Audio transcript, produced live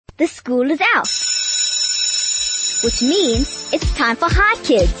the school is out. Which means it's time for Hi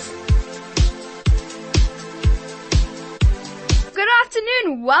Kids. Good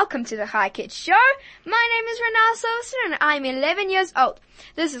afternoon, welcome to the Hi Kids Show. My name is Renal Silverson and I'm 11 years old.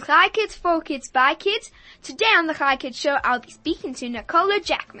 This is Hi Kids, for kids, by kids. Today on the Hi Kids Show I'll be speaking to Nicola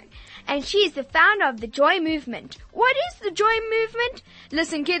Jackman, and she is the founder of the Joy Movement. What is the Joy Movement?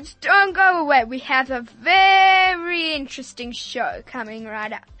 Listen kids, don't go away. We have a very interesting show coming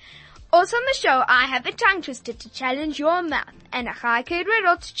right up. Also on the show, I have a tongue twister to challenge your mouth and a Hi Kid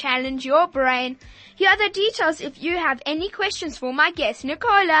riddle to challenge your brain. Here are the details if you have any questions for my guest,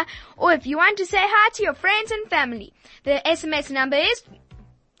 Nicola, or if you want to say hi to your friends and family. The SMS number is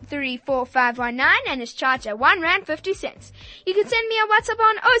 34519 and it's charged at R1.50. You can send me a WhatsApp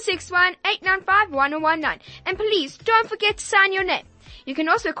on 061 895 1019. And please don't forget to sign your name. You can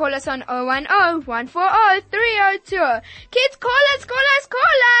also call us on 010-140-3020. Kids, call us!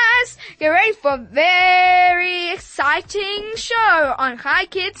 Get ready for a very exciting show on Hi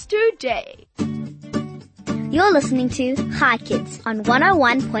Kids today. You're listening to Hi Kids on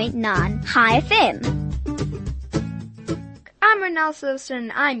 101.9 Hi FM. I'm Renal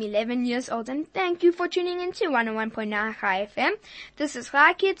Silverson, I'm 11 years old, and thank you for tuning into 101.9 Hi FM. This is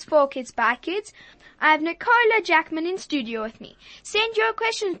Hi Kids, for kids, by kids. I have Nicola Jackman in studio with me. Send your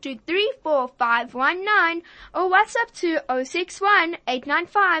questions to 34519 or WhatsApp to 061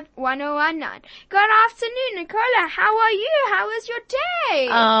 895 1019. Good afternoon, Nicola. How are you? How was your day?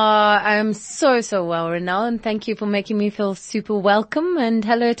 I'm so well, Renal, and thank you for making me feel super welcome. And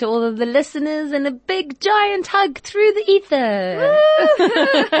hello to all of the listeners, and a big giant hug through the ether.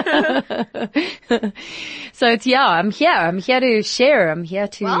 So I'm here. I'm here to share. I'm here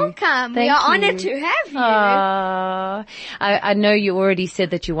to welcome. We are honored to have you. I know you already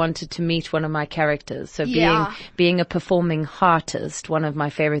said that you wanted to meet one of my characters. So being a performing artist, one of my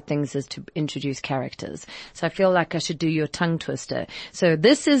favorite things is to introduce characters. So I feel like I should do your tongue twister. So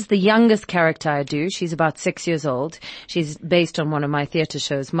this is the youngest character I do. She's about 6 years old. She's based on one of my theater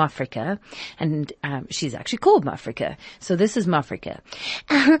shows, Mafrika, and she's actually called Mafrika. So this is Mafrika.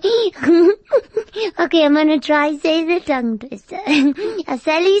 Okay, I'm gonna try say the tongue twister.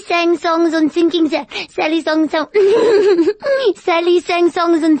 Sally sang songs on sinking sand. Sally sang songs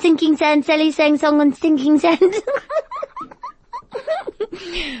on sinking sand. Sally sang song on sinking sand.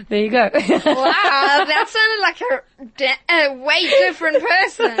 There you go. Wow, that sounded like a way different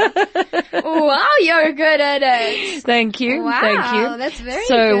person. Wow, you're good at it. Thank you. Wow, thank you. That's very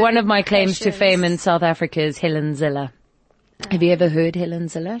So good. one of my claims to fame in South Africa is Helen Ziller. Have you ever heard Helen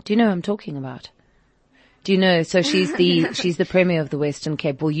Ziller? Do you know who I'm talking about? Do you know? So she's the Premier of the Western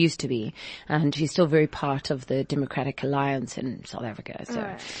Cape, well, used to be, and she's still very part of the Democratic Alliance in South Africa.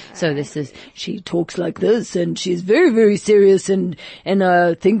 So she talks like this, and she's very, very serious, and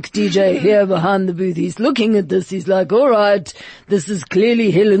I think DJ here behind the booth, he's looking at this, he's like, all right, this is clearly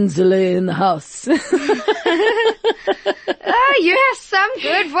Helen Zille in the house. Oh, you have some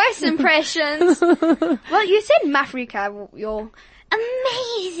good voice impressions. Well, you said Mafrika, your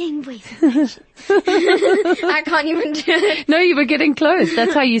amazing voice impression. I can't even do it. No, you were getting close.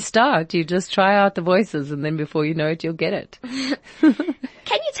 That's how you start. You just try out the voices, and then before you know it, you'll get it. Can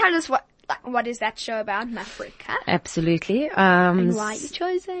you tell us what is that show about, Mafrika? Absolutely. And why you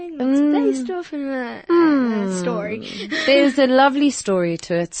chosen? What's based off in a story? There's a lovely story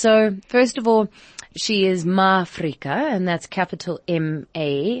to it. So, first of all, she is Mafrika, and that's capital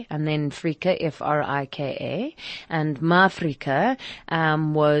M-A, and then Frika, F-R-I-K-A. And Mafrika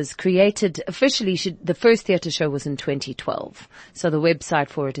was created officially. The first theatre show was in 2012. So the website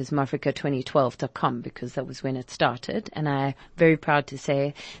for it is mafrika2012.com, because that was when it started. And I'm very proud to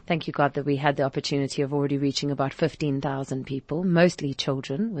say, thank you God, that we had the opportunity of already reaching about 15,000 people, mostly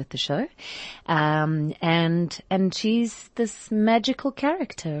children, with the show. And she's this magical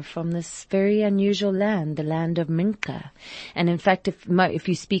character from this very unusual land, the land of Minka. And in fact, if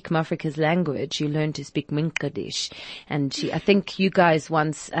you speak Mafrika's language, you learn to speak Minkadish. And I think you guys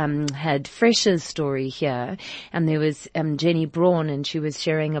once had Fresha's story here, and there was Jenny Braun, and she was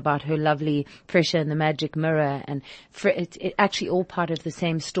sharing about her lovely Fresha and the Magic Mirror, and it's actually all part of the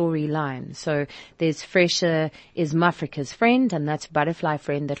same storyline. So there's Fresha is Mafrika's friend, and that's a butterfly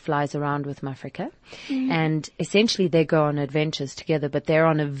friend that flies around with Mafrika. And essentially they go on adventures together, but they're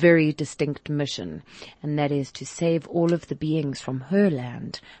on a very distinct mission. And that is to save all of the beings from her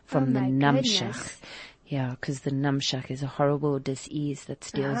land, from the Namshach. Yeah, because the numshak is a horrible disease that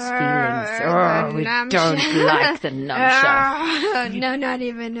steals feelings. Oh, we don't like the numshak. No, not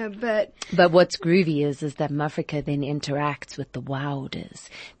even a bit. But what's groovy is that Mafrika then interacts with the wowders.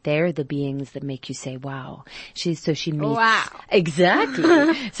 They're the beings that make you say wow. She meets. Wow.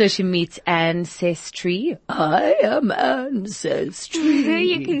 Exactly. So she meets ancestry. I am ancestry.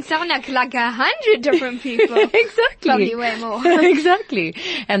 You can sound like 100 different people. Exactly. Probably way more. Exactly.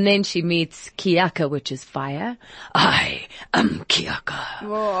 And then she meets Kiaka, which is fire. I am Kiaka.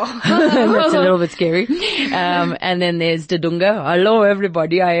 Whoa. That's a little bit scary. And then there's Dudunga. Hello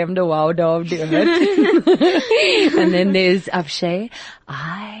everybody, I am the Wowda of the earth. And then there's Abshay.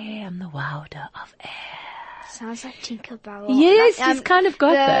 I am the Wowda of air. Sounds like Tinkerbell. Yes, he's kind of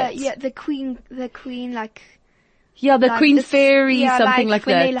got that. Yeah, the queen, like. Yeah, the like queen this, fairy, something like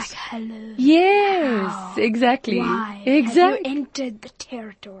when that. They like, hello. Yes, How? exactly. Why? Exactly. Have you entered the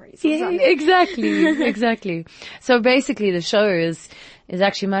territories? Yeah, exactly, exactly. So basically the show is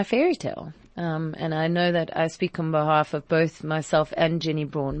actually my fairy tale. And I know that I speak on behalf of both myself and Jenny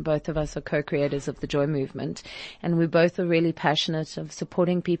Braun. Both of us are co-creators of the Joy Movement, and we both are really passionate of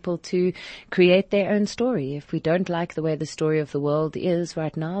supporting people to create their own story. If we don't like the way the story of the world is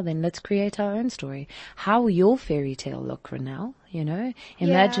right now, then let's create our own story. How will your fairy tale look, Renal? You know,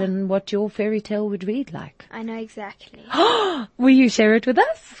 imagine what your fairy tale would read like. I know exactly. Will you share it with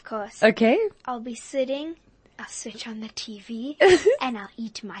us? Of course. Okay. I'll be sitting, I'll switch on the TV, and I'll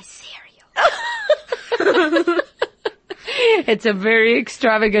eat my cereal. It's a very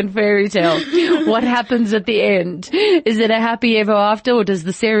extravagant fairy tale. What happens at the end? Is it a happy ever after, or does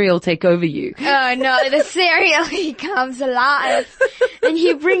the cereal take over you? Oh no, the cereal, he comes alive. And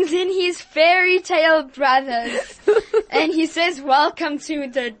he brings in his fairy tale brothers. And he says, welcome to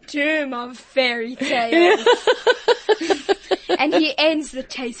the doom of fairy tales. And he ends the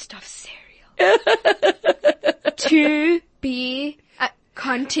taste of cereal. To be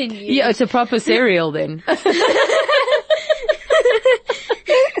continued. Yeah, it's a proper cereal then.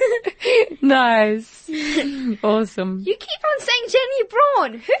 Nice. Awesome. You keep on saying Jenny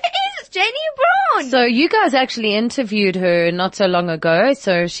Braun. Who is Jenny Braun? So you guys actually interviewed her not so long ago.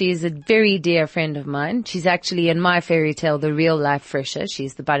 So she's a very dear friend of mine. She's actually in my fairy tale, the real life Fresher.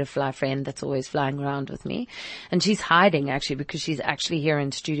 She's the butterfly friend that's always flying around with me. And she's hiding actually because she's actually here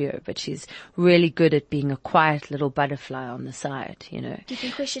in studio, but she's really good at being a quiet little butterfly on the side, you know. Do you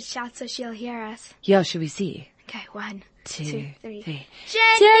think we should shout so she'll hear us? Yeah, should we see? Okay, 1, 2, 3. Jenny!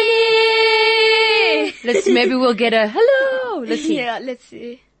 Jenny! Maybe we'll get a hello. Let's see. Yeah, let's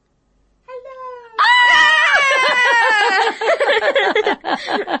see.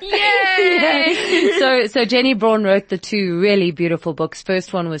 Yay! So Jenny Braun wrote the two really beautiful books.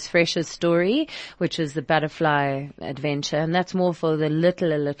 First one was Fresher's Story, which is the butterfly adventure, and that's more for the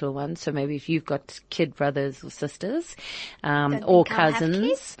little ones. So maybe if you've got kid brothers or sisters, or cousins.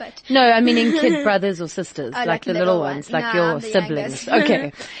 Kids, but No, I mean in kid brothers or sisters, like the the little little ones, one. like No, your I'm the siblings. youngest.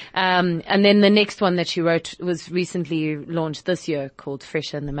 Okay. And then the next one that she wrote was recently launched this year called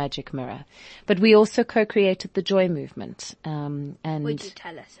Fresher and the Magic Mirror. But we also co-created the Joy Movement. And would you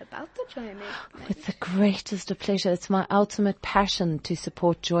tell us about the Joy Movement? with the greatest of pleasure. It's my ultimate passion to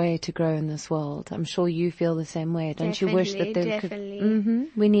support joy to grow in this world. I'm sure you feel the same way. Don't you wish that there definitely. could...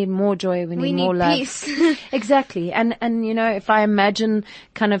 we need more joy. We need more love. Peace. Exactly. And you know, if I imagine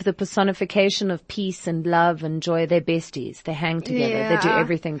kind of the personification of peace and love and joy, they're besties. They hang together. They do Yeah.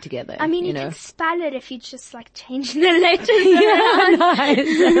 everything together. I mean, you know. can spell it if you just like change the letters Yeah, around. nice.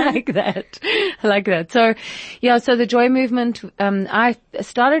 I like that. I like that. So, yeah, so the Joy Movement, I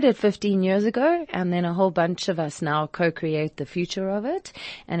started it 15 years ago, and then a whole bunch of us now co-create the future of it,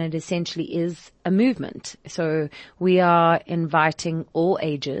 and it essentially is a movement. So we are inviting all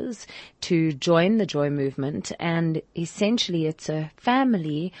ages to join the Joy Movement, and essentially it's a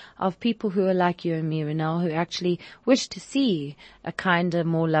family of people who are like you and me now, who actually wish to see a kinder,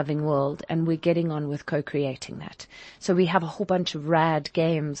 more loving world, and we're getting on with co-creating that. So we have a whole bunch of rad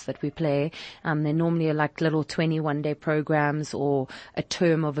games that we play. They normally are like little 21-day programs or a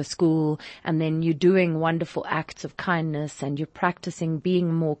term of a school, and then you're doing wonderful acts of kindness and you're practicing being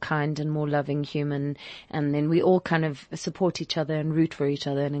a more kind and more loving human, and then we all kind of support each other and root for each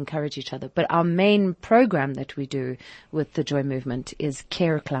other and encourage each other. But our main program that we do with the Joy Movement is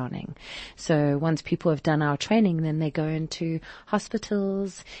care clowning. So once people have done our training, then they go into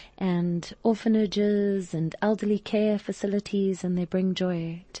hospitals and orphanages and elderly care facilities, and they bring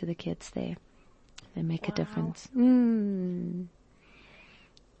joy to the kids there. They make a difference.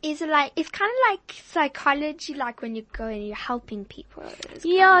 Is it like, it's kind of like psychology, like when you go and you're helping people?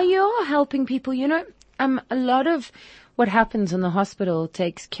 Yeah, you're helping people. You know, a lot of what happens in the hospital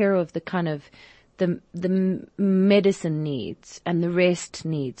takes care of the kind of the medicine needs and the rest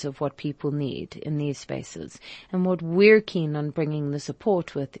needs of what people need in these spaces. And what we're keen on bringing the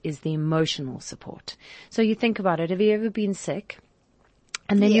support with is the emotional support. So you think about it. Have you ever been sick?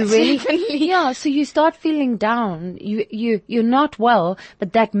 And then Yes, you really, definitely. so you start feeling down. You're not well,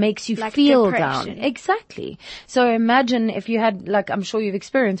 but that makes you Like feel depression. down. Exactly. So imagine if you had, like, I'm sure you've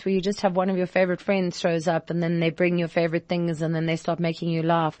experienced where you just have one of your favorite friends shows up and then they bring your favorite things and then they start making you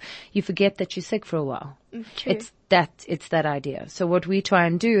laugh. You forget that you're sick for a while. True. It's that idea. So what we try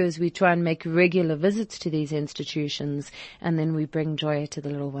and do is we try and make regular visits to these institutions, and then we bring joy to the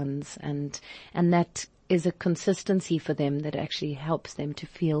little ones, and that is a consistency for them that actually helps them to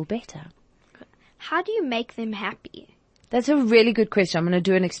feel better. How do you make them happy? That's a really good question. I'm going to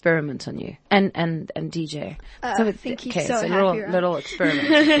do an experiment on you and DJ. I think he's so little, happy, right? little experiment.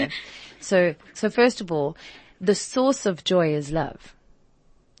 Okay. So first of all, the source of joy is love.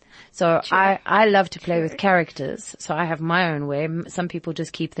 So I love to play with characters. So I have my own way. Some people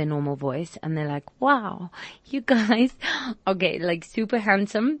just keep their normal voice and they're like, wow, you guys, okay, like super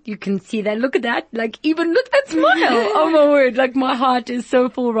handsome. You can see that. Look at that. Like even look at that smile. Oh my word. Like my heart is so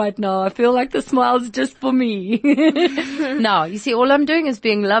full right now. I feel like the smile's just for me. No, you see, all I'm doing is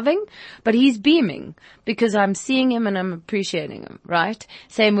being loving, but he's beaming because I'm seeing him and I'm appreciating him, right?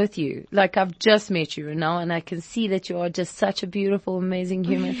 Same with you. Like I've just met you now and I can see that you are just such a beautiful, amazing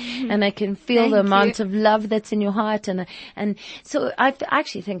human. And I can feel the amount of love that's in your heart. And so I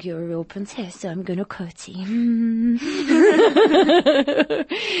actually think you're a real princess, so I'm going to curtsy.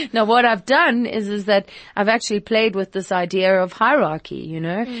 Now what I've done is that I've actually played with this idea of hierarchy, you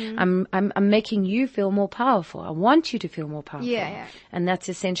know. I'm making you feel more powerful. I want you to feel more powerful. Yeah. And that's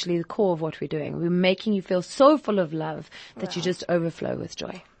essentially the core of what we're doing. We're making you feel so full of love that you just overflow with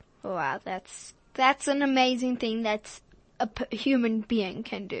joy. Wow, that's an amazing thing that's a human being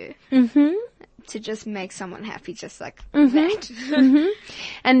can do. To just make someone happy just like that.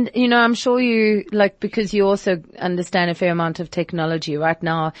 And, you know, I'm sure you, like, because you also understand a fair amount of technology right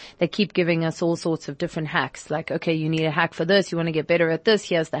now, they keep giving us all sorts of different hacks. Like, okay, you need a hack for this. You want to get better at this.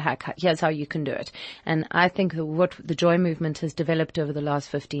 Here's the hack. Here's how you can do it. And I think that what the joy movement has developed over the last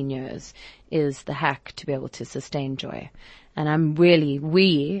 15 years is the hack to be able to sustain joy. And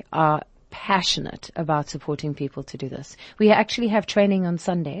we are passionate about supporting people to do this. We actually have training on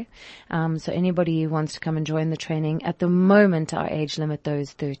Sunday. So anybody who wants to come and join the training, at the moment our age limit though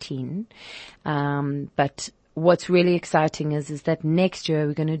is 13. But what's really exciting is that next year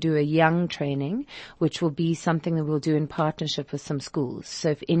we're going to do a young training, which will be something that we'll do in partnership with some schools.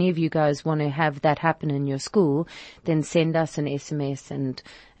 So if any of you guys want to have that happen in your school, then send us an SMS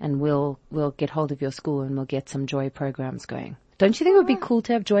and we'll get hold of your school and we'll get some joy programs going. Don't you think it would be cool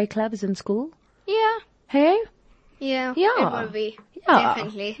to have joy clubs in school? Yeah. Hey? Yeah. Yeah. It would be. Yeah.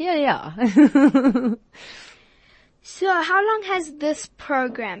 Definitely. Yeah. So how long has this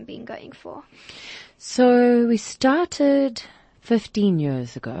program been going for? So we started 15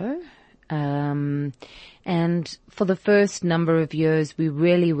 years ago. And for the first number of years, we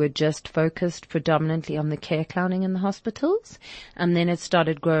really were just focused predominantly on the care clowning in the hospitals. And then it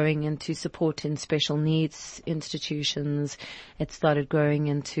started growing into support in special needs institutions. It started growing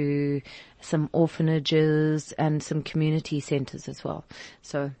into some orphanages and some community centers as well.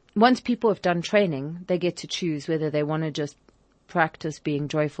 So once people have done training, they get to choose whether they want to just practice being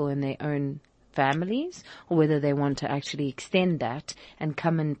joyful in their own families or whether they want to actually extend that and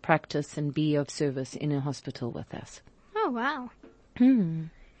come and practice and be of service in a hospital with us. Oh, wow.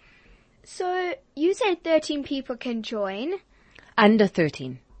 So you said 13 people can join. Under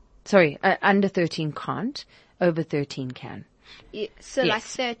 13. Sorry, under 13 can't. Over 13 can. So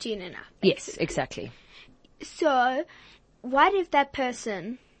Yes. like 13 and up. Yes, basically. exactly. So what if that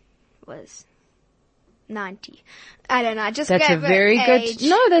person was 90? I don't know. I just That's a gave very an good, age.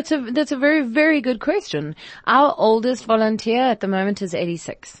 no, that's a very, very good question. Our oldest volunteer at the moment is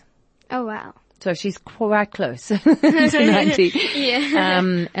 86. Oh, wow. So she's quite close to 90.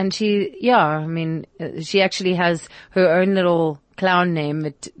 Yeah. And she actually has her own little clown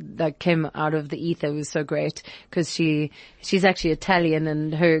name that came out of the ether. It was so great because she's actually Italian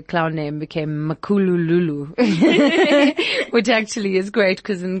and her clown name became Makulu Lulu, which actually is great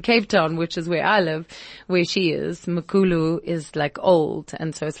because in Cape Town, which is where I live, where she is, Makulu is like old.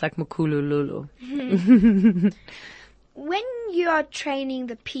 And so it's like Makulu Lulu. When you are training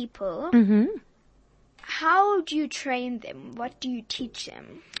the people, how do you train them? What do you teach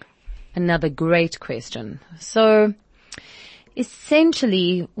them? Another great question. So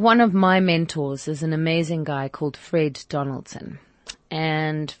essentially, one of my mentors is an amazing guy called Fred Donaldson.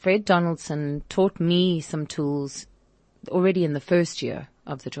 And Fred Donaldson taught me some tools already in the first year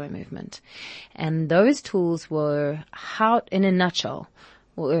of the Joy Movement. And those tools were how, in a nutshell,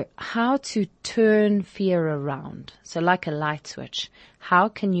 were how to turn fear around. So like a light switch, how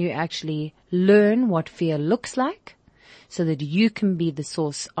can you actually learn what fear looks like so that you can be the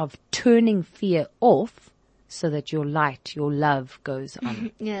source of turning fear off so that your light, your love goes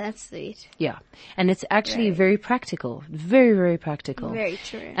on. Yeah, that's sweet. Yeah. And it's actually very practical. Very, very practical. Very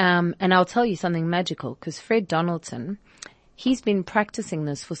true. And I'll tell you something magical, because Fred Donaldson, he's been practicing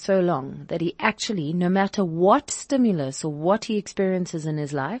this for so long that he actually, no matter what stimulus or what he experiences in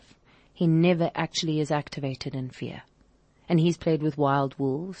his life, he never actually is activated in fear. And he's played with wild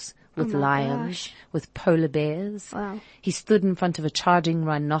wolves, with lions, with polar bears. Wow. He stood in front of a charging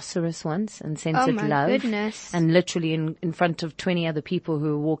rhinoceros once and sent it love. Goodness. And literally in front of 20 other people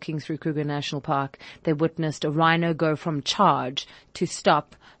who were walking through Kruger National Park, they witnessed a rhino go from charge to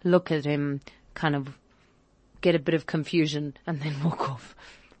stop, look at him, kind of get a bit of confusion, and then walk off.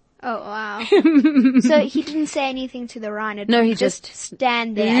 Oh, wow. So he didn't say anything to the rhino? No, he just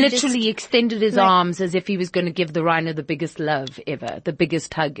stand there. literally extended his arms as if he was going to give the rhino the biggest love ever, the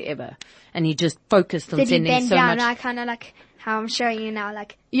biggest hug ever. And he just focused on Did he sending bend so down? much. Kind of like how I'm showing you now,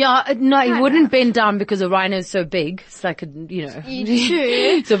 like. Yeah, no, he wouldn't bend down because a rhino is so big. It's like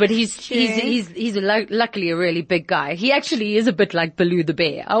True. So, but he's luckily a really big guy. He actually is a bit like Baloo the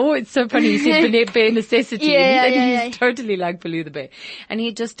bear. Oh, it's so funny. He said bare necessity. He's totally like Baloo the bear. And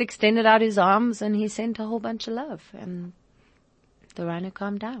he just extended out his arms and he sent a whole bunch of love, and the rhino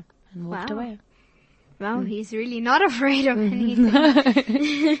calmed down and walked away. Well, he's really not afraid of anything.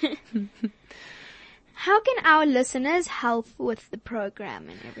 How can our listeners help with the program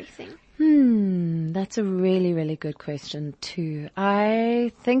and everything? That's a really, really good question too.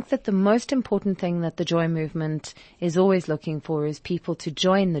 I think that the most important thing that the Joy Movement is always looking for is people to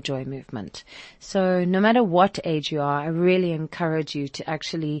join the Joy Movement. So no matter what age you are, I really encourage you to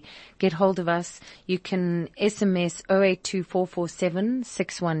actually get hold of us. You can SMS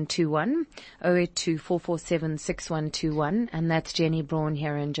 0824476121, 0824476121, and that's Jenny Braun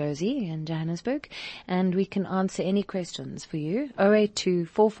here in Josie in Johannesburg. And we can answer any questions for you.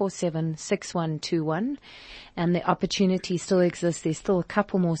 0824476121, and the opportunity still exists. There's still a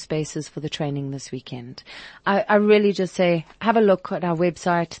couple more spaces for the training this weekend. I really just say, have a look at our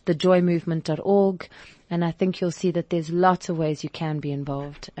website, thejoymovement.org, and I think you'll see that there's lots of ways you can be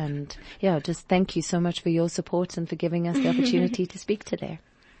involved. And yeah, just thank you so much for your support and for giving us the opportunity to speak today.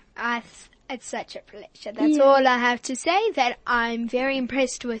 It's such a pleasure. That's all I have to say, that I'm very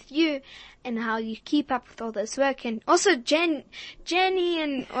impressed with you and how you keep up with all this work. And also Jenny,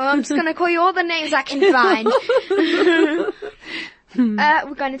 and I'm just going to call you all the names I can find.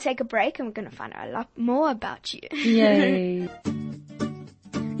 We're going to take a break and we're going to find out a lot more about you. Yay.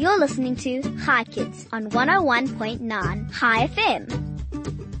 You're listening to Hi Kids on 101.9 Hi FM.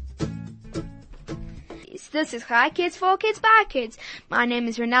 This is Hi Kids, for Kids, by Kids. My name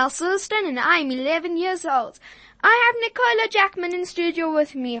is Renelle Silverstone and I'm 11 years old. I have Nicola Jackman in studio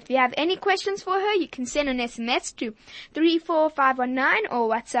with me. If you have any questions for her, you can send an SMS to 34519 or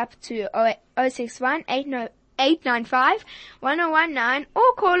WhatsApp to 061 895 1019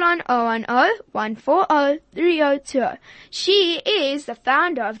 or call on 010 140 3020. She is the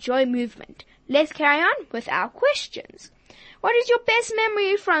founder of Joy Movement. Let's carry on with our questions. What is your best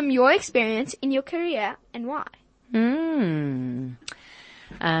memory from your experience in your career and why?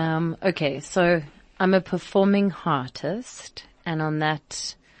 Okay, so I'm a performing artist, and on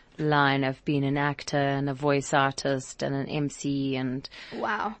that line I've been an actor and a voice artist and an MC and...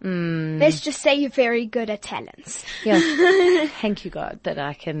 Wow. Let's just say you're very good at talents. Yes. Thank you, God, that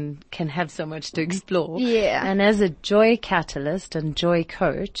I can have so much to explore. Yeah. And as a joy catalyst and joy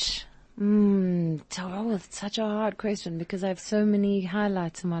coach... it's such a hard question because I have so many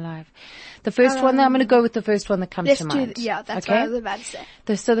highlights in my life. The first one, I'm going to go with the first one that comes to mind. That's okay? what I was about to say.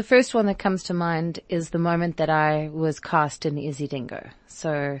 So the first one that comes to mind is the moment that I was cast in Izzy Dingo.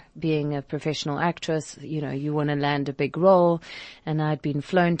 So being a professional actress, you want to land a big role, and I'd been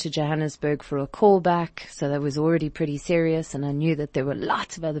flown to Johannesburg for a callback, so that was already pretty serious, and I knew that there were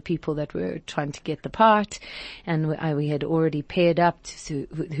lots of other people that were trying to get the part, and we had already paired up to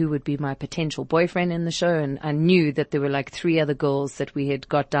who would be my potential boyfriend in the show, and I knew that there were like 3 other girls that we had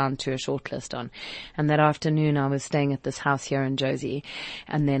got down to a shortlist on. And that afternoon I was staying at this house here in Josie,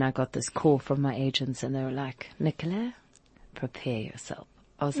 and then I got this call from my agents, and they were like, Nicola, prepare yourself.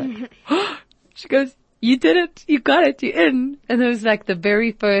 I was like, she goes, You did it. You got it. You're in. And it was like the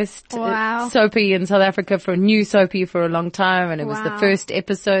very first Wow. soapy in South Africa for a new soapy for a long time. And it was the Wow. first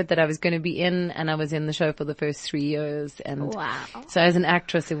episode that I was going to be in. And I was in the show for the first 3 years. And Wow. so as an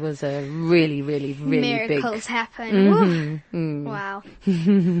actress, it was a really, really, really Miracles big. happen. Woo. Wow.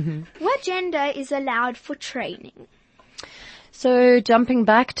 What gender is allowed for training? So jumping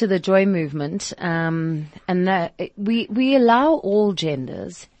back to the joy movement, and that we allow all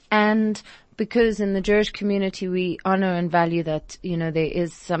genders, and because in the Jewish community we honor and value that, there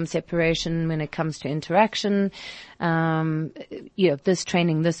is some separation when it comes to interaction. This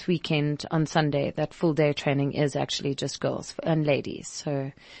training this weekend on Sunday, that full day training is actually just girls and ladies.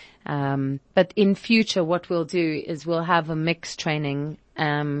 So, but in future what we'll do is we'll have a mixed training,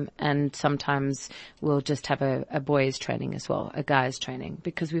 and sometimes we'll just have a boys training as well, a guys training,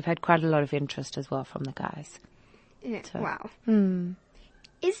 because we've had quite a lot of interest as well from the guys. Yeah, So. wow.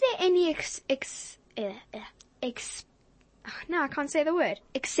 Is there any no, I can't say the word.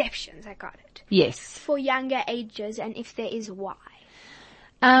 Exceptions, I got it. Yes. For younger ages, and if there is, why?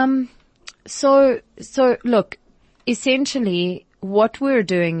 So look, essentially what we're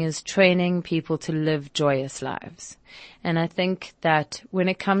doing is training people to live joyous lives. And I think that when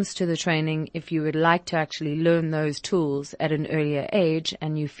it comes to the training, if you would like to actually learn those tools at an earlier age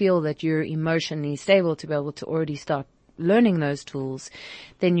and you feel that you're emotionally stable to be able to already start learning those tools,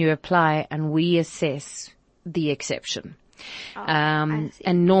 then you apply and we assess the exception. I see.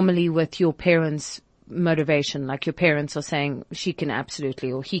 And normally with your parents' motivation, like your parents are saying she can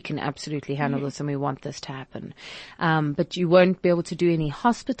absolutely or he can absolutely handle this and we want this to happen. But you won't be able to do any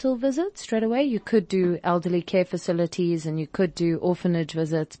hospital visits straight away. You could do elderly care facilities and you could do orphanage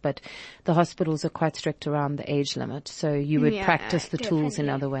visits, but the hospitals are quite strict around the age limit. So you would Yeah, practice the tools in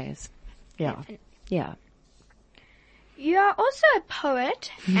definitely. other ways. Yeah. Definitely. Yeah. You are also a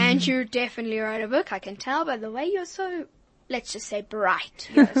poet, and you definitely wrote a book. I can tell by the way you're so, let's just say, bright.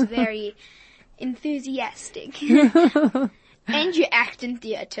 You're very enthusiastic. And you act in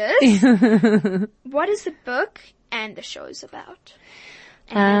theatres. What is the book and the shows about?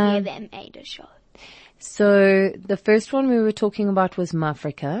 And have you ever made a show? So the first one we were talking about was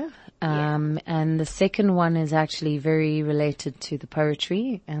Mafrika. And the second one is actually very related to the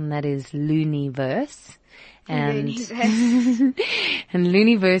poetry, and that is Looniverse. And and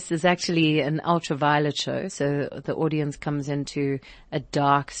Looniverse is actually an ultraviolet show. So the audience comes into a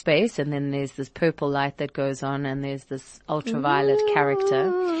dark space and then there's this purple light that goes on and there's this ultraviolet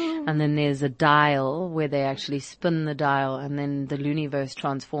character. And then there's a dial where they actually spin the dial and then the Looniverse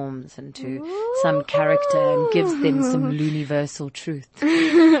transforms into some character and gives them some Looniversal truth.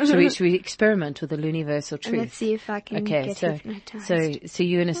 Should we experiment with the Looniversal truth? Let's see if I can get hypnotized. So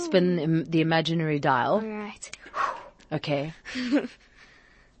you're going to spin the imaginary dial. All right. Okay.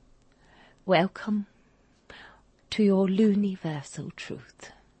 Welcome to your Looniversal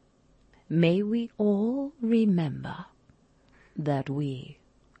truth. May we all remember that we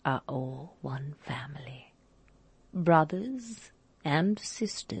are all one family, brothers and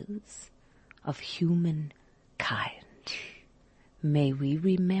sisters of human kind. May we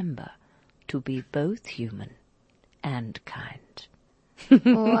remember to be both human and kind.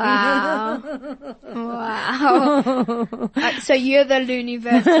 Wow. Wow. So you're the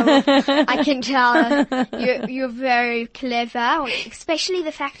Looniversal. I can tell you're very clever, especially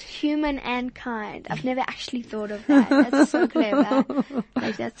the fact human and kind. I've never actually thought of that. That's so clever.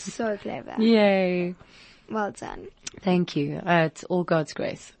 Like, that's so clever. Yay. Well done. Thank you. It's all God's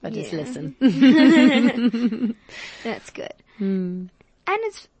grace. I just listen. That's good. And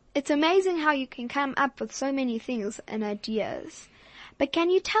it's amazing how you can come up with so many things and ideas. But can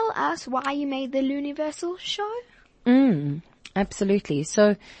you tell us why you made the Looniversal show? Absolutely.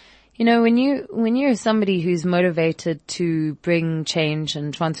 So, when you're somebody who's motivated to bring change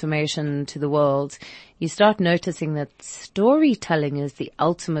and transformation to the world, you start noticing that storytelling is the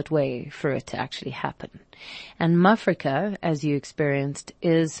ultimate way for it to actually happen. And Mafrika, as you experienced,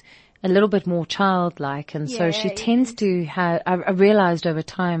 is a little bit more childlike, and so she tends to have, I realized over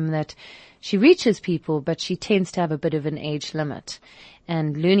time that she reaches people, but she tends to have a bit of an age limit.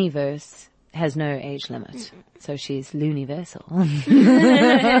 And Looniverse has no age limit. So she's Looniversal.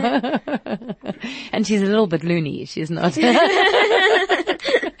 And she's a little bit loony. She's not.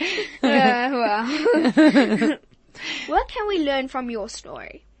 Wow. What can we learn from your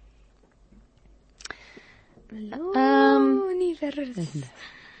story? Looniverse.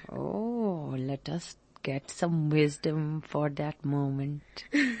 Oh, let us get some wisdom for that moment.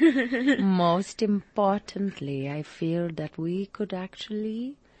 Most importantly, I feel that we could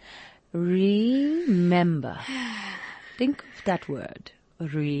actually remember. Think of that word.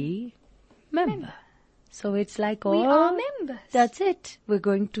 Remember. So it's like, We are members. That's it. We're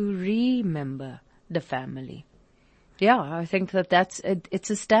going to remember the family. Yeah, I think it's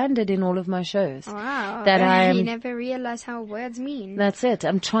a standard in all of my shows. Wow. That you never realize how words mean. That's it.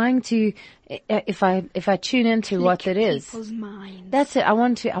 I'm trying to, if I tune into what it is. People's minds. That's it. I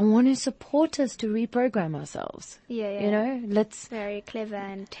want to support us to reprogram ourselves. Yeah. You know, let's. Very clever,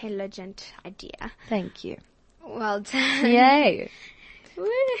 intelligent idea. Thank you. Well done. Yay.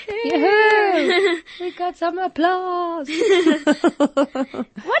 Woohoo. We got some applause.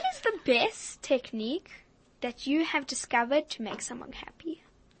 What is the best technique that you have discovered to make someone happy?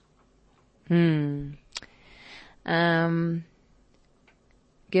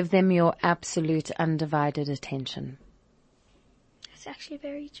 Give them your absolute undivided attention. That's actually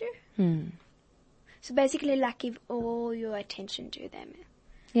very true. So basically, like, give all your attention to them.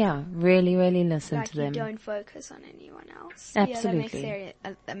 Yeah, really, really listen to them. Like, you don't focus on anyone else. Absolutely. Yeah,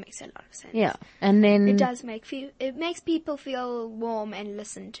 that makes a lot of sense. Yeah, and then it makes people feel warm and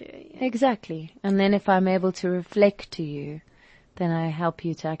listened to. Yeah. Exactly. And then if I'm able to reflect to you, then I help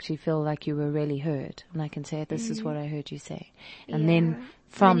you to actually feel like you were really heard. And I can say, this is what I heard you say. And then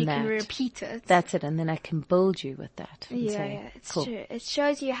from you that, can repeat it. That's it. And then I can build you with that. And Yeah, it's cool. true. It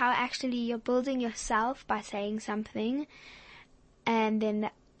shows you how actually you're building yourself by saying something, and then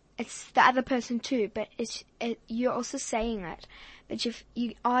it's the other person too, but you're also saying it. But if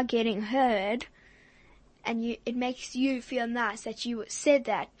you are getting heard, and it makes you feel nice that you said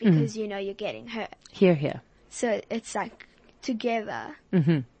that because you know you're getting heard. Here. So it's like together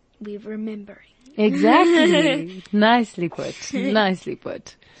we're remembering. Exactly. Nicely put. Nicely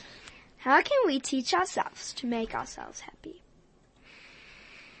put. How can we teach ourselves to make ourselves happy?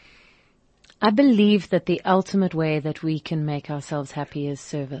 I believe that the ultimate way that we can make ourselves happy is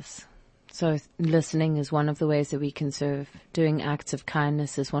service. So listening is one of the ways that we can serve. Doing acts of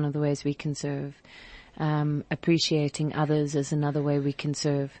kindness is one of the ways we can serve. Appreciating others is another way we can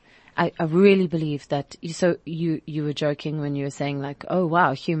serve. I really believe that. So you were joking when you were saying like, oh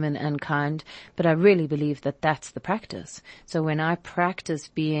wow, human and kind, but I really believe that that's the practice. So when I practice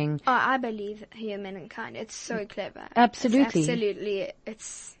being, I believe human and kind. It's so clever. Absolutely.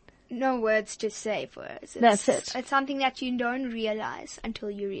 It's no words to say for it. That's it. It's something that you don't realize until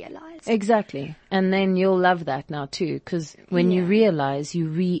you realize. Exactly. And then you'll love that now too, because when you realize, you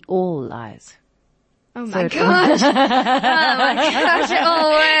re-all-lize. Oh my gosh.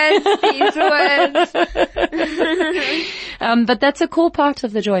 All words, these words. But that's a core part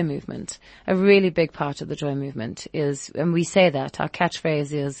of the joy movement. A really big part of the joy movement is, and we say that, our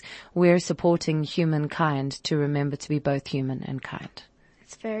catchphrase is, we're supporting humankind to remember to be both human and kind.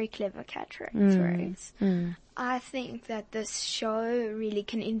 It's very clever catchphrase. I think that this show really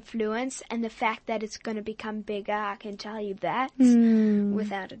can influence, and the fact that it's going to become bigger, I can tell you that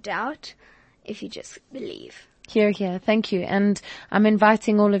without a doubt. If you just believe. Here. Thank you. And I'm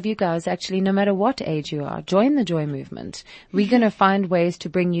inviting all of you guys, actually, no matter what age you are, join the joy movement. We're going to find ways to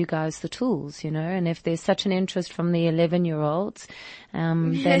bring you guys the tools, you know, and if there's such an interest from the 11-year-olds,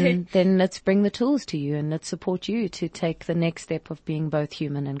 then let's bring the tools to you and let's support you to take the next step of being both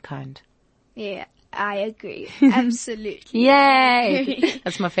human and kind. Yeah, I agree. Absolutely. Yay!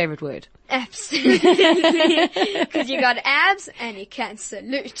 That's my favorite word. Absolutely. Because you got abs and you can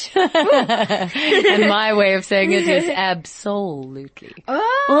salute. And my way of saying it is absolutely.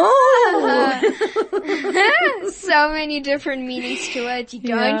 So many different meanings to it. You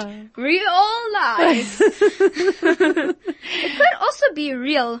don't realize. It could also be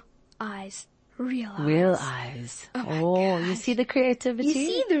real eyes. Real eyes. Oh, you see the creativity? You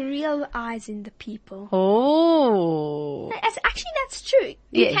see the real eyes in the people. Oh. That's true.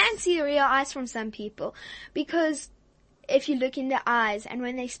 You Yes. can see the real eyes from some people. Because if you look in their eyes and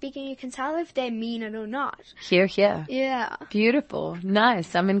when they're speaking, you can tell if they mean it or not. Here. Yeah. Beautiful.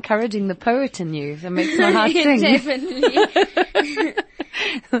 Nice. I'm encouraging the poet in you. That makes my heart sing. Definitely.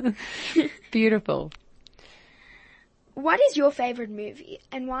 Beautiful. What is your favorite movie,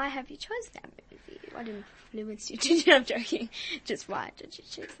 and why have you chosen that movie? What influenced you to do? I'm joking. Just why did you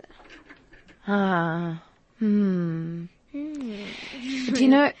choose that? Do you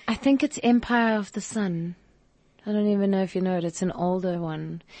know, I think it's Empire of the Sun. I don't even know if you know it. It's an older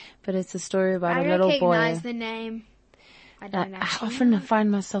one, but it's a story about a little boy. I recognize the name. I often find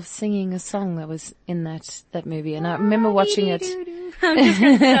myself singing a song that was in that movie, and I remember watching it. I'm just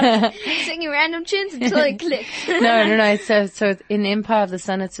gonna start singing random tunes until it clicks. No. So in Empire of the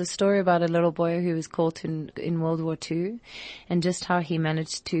Sun, it's a story about a little boy who was caught in World War II, and just how he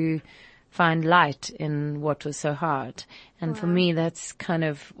managed to find light in what was so hard. And for me, that's kind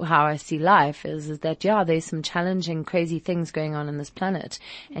of how I see life, is that, there's some challenging, crazy things going on this planet,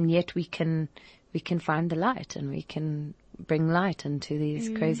 and yet we can we can find the light and we can bring light into these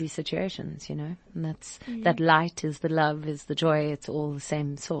crazy situations, And that light is the love, is the joy. It's all the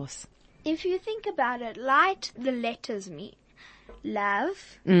same source. If you think about it, light, the letters mean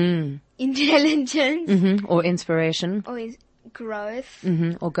love, intelligence, Or inspiration, or growth,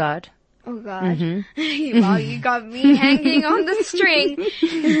 or God. oh God. Well, you got me hanging on the string.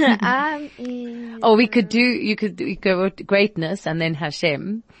 Or you could go with greatness and then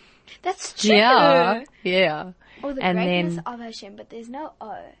Hashem. That's true. Yeah. Or the And greatness then- of Hashem, but there's no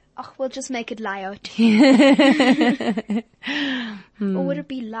O. Oh, we'll just make it Liot. Or would it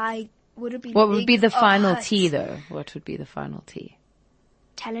be like? Would it be? What would be the final Hut? T though? What would be the final T?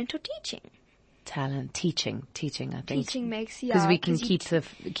 Talent or teaching? Talent, teaching, I think. Teaching makes Because we can keep it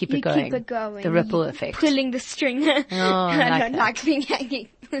going. Keep it going. The ripple You effect. Pulling the string. Oh, I I like don't that. like being hanging.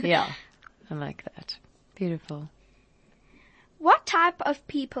 Yeah, I like that. Beautiful. What type of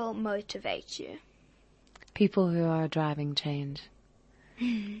people motivate you? People who are driving change.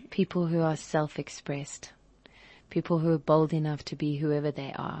 People who are self-expressed. People who are bold enough to be whoever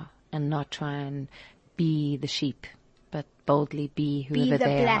they are and not try and be the sheep, but boldly be Be whoever the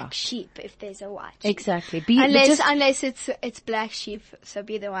they black are. sheep if there's a white sheep. Exactly. Unless it's black sheep, so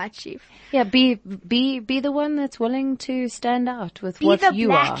be the white sheep. Yeah, be the one that's willing to stand out with Be what the you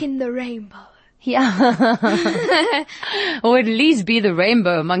black are. in the rainbow. Yeah. Or at least be the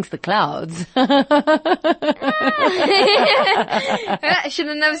rainbow amongst the clouds. I should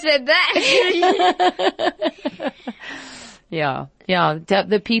have never said that. Yeah.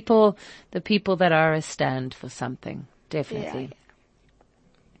 The people that are a stand for something. Definitely.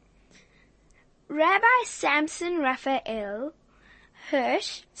 Rabbi Samson Raphael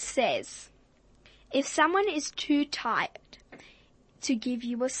Hirsch says, if someone is too tired to give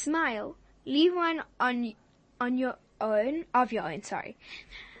you a smile, leave one of your own,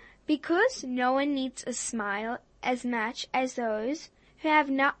 because no one needs a smile as much as those who have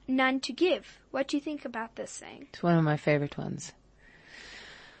none to give. What do you think about this saying? It's one of my favorite ones.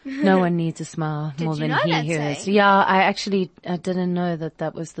 No one needs a smile more you than know he that who is. saying? Yeah, I didn't know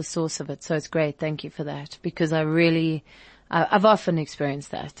that was the source of it. So it's great. Thank you for that. Because I've often experienced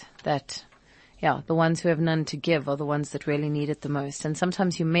that, yeah, the ones who have none to give are the ones that really need it the most. And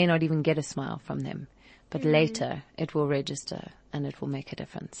sometimes you may not even get a smile from them, but later it will register and it will make a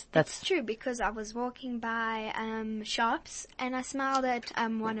difference. That's true, because I was walking by shops and I smiled at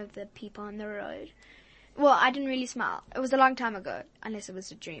one of the people on the road. Well, I didn't really smile. It was a long time ago, unless it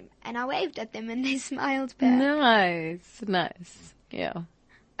was a dream. And I waved at them and they smiled back. Nice. Yeah.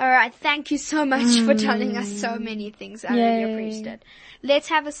 All right, thank you so much for telling us so many things. I really Yay. appreciate it. Let's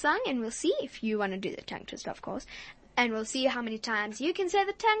have a song and we'll see if you want to do the tongue twister, of course. And we'll see how many times you can say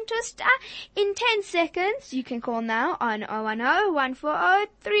the tongue twister in 10 seconds. You can call now on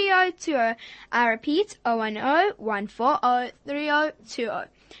 010-140-3020. I repeat, 010-140-3020.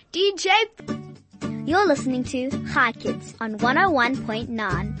 DJ... You're listening to Hi Kids on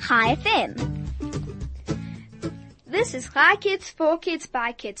 101.9 Hi FM. This is Hi Kids, for Kids,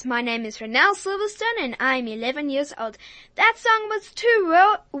 by Kids. My name is Renelle Silverstone and I'm 11 years old. That song was Two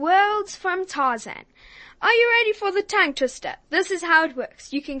Worlds from Tarzan. Are you ready for the tongue twister? This is how it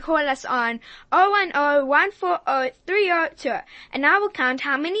works. You can call us on 010-140-3020 and I will count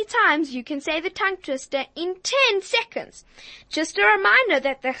how many times you can say the tongue twister in 10 seconds. Just a reminder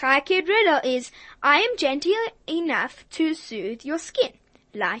that the Hi Kid riddle is, I am gentle enough to soothe your skin,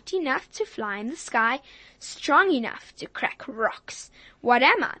 light enough to fly in the sky, strong enough to crack rocks. What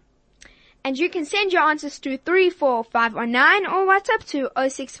am I? And you can send your answers to 34519 or WhatsApp to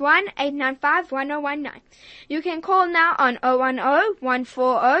 061-895-1019. You can call now on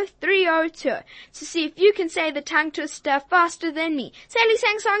 010-140-3020 to see if you can say the tongue twister faster than me. Sally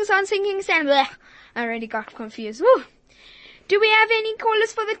sang songs on singing sand. Blech. I already got confused. Woo. Do we have any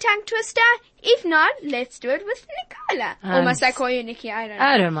callers for the tongue twister? If not, let's do it with Nicola. Or must I call you Nikki? I don't know.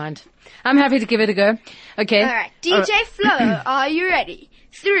 I don't mind. I'm happy to give it a go. Okay. Alright, DJ Flo, are you ready?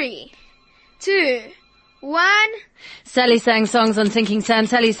 3, 2, 1. Sally sang songs on sinking sand.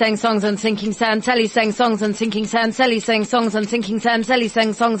 Sally sang songs on sinking sand. Sally sang songs on sinking sand. Sally sang songs on sinking sand. Sally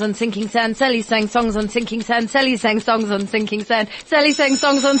sang songs on sinking sand. Sally sang songs on sinking sand. Sally sang songs on sinking sand. Sally sang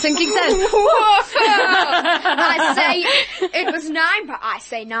songs on sinking sand. Whoa! I say it was 9, but I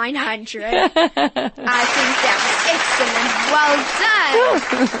say 900. I think that was excellent. Well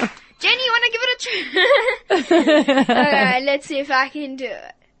done. Jenny, you want to give it a try? Alright, let's see if I can do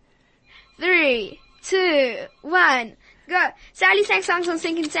it. 3, 2, 1, go. Sally sang songs on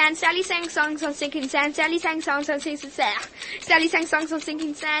sinking sand. Sally sang songs on sinking sand. Sally sang songs on sinking sand. Sally sang songs on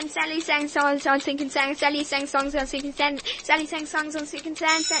sinking sand. Sally sang songs on sinking sand. Sally sang songs on sinking sand. Sally sang songs on sinking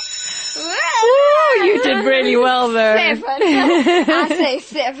sand. Ooh, you did really well though. 7. I say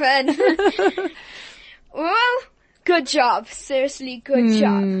 7. Well, good job. Seriously, good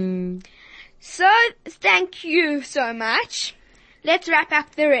job. So, thank you so much. Let's wrap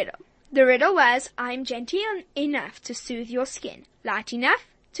up the riddle. The riddle was, I'm gentle enough to soothe your skin, light enough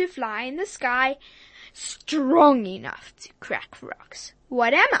to fly in the sky, strong enough to crack rocks.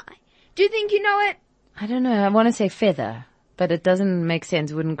 What am I? Do you think you know it? I don't know. I want to say feather, but it doesn't make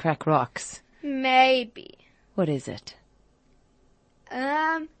sense. It wouldn't crack rocks. Maybe. What is it?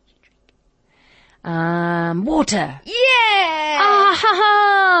 Water. Yeah! Ah, ha,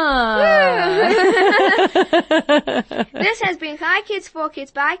 ha. This has been Hi Kids, For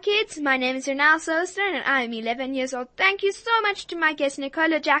Kids, By Kids. My name is Renal Soster and I'm 11 years old. Thank you so much to my guest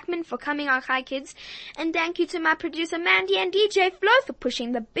Nicola Jackman for coming on Hi Kids. And thank you to my producer Mandy and DJ Flo for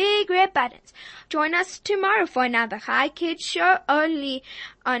pushing the big red buttons. Join us tomorrow for another Hi Kids show only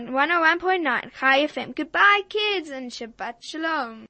on 101.9 Hi FM. Goodbye kids and Shabbat Shalom.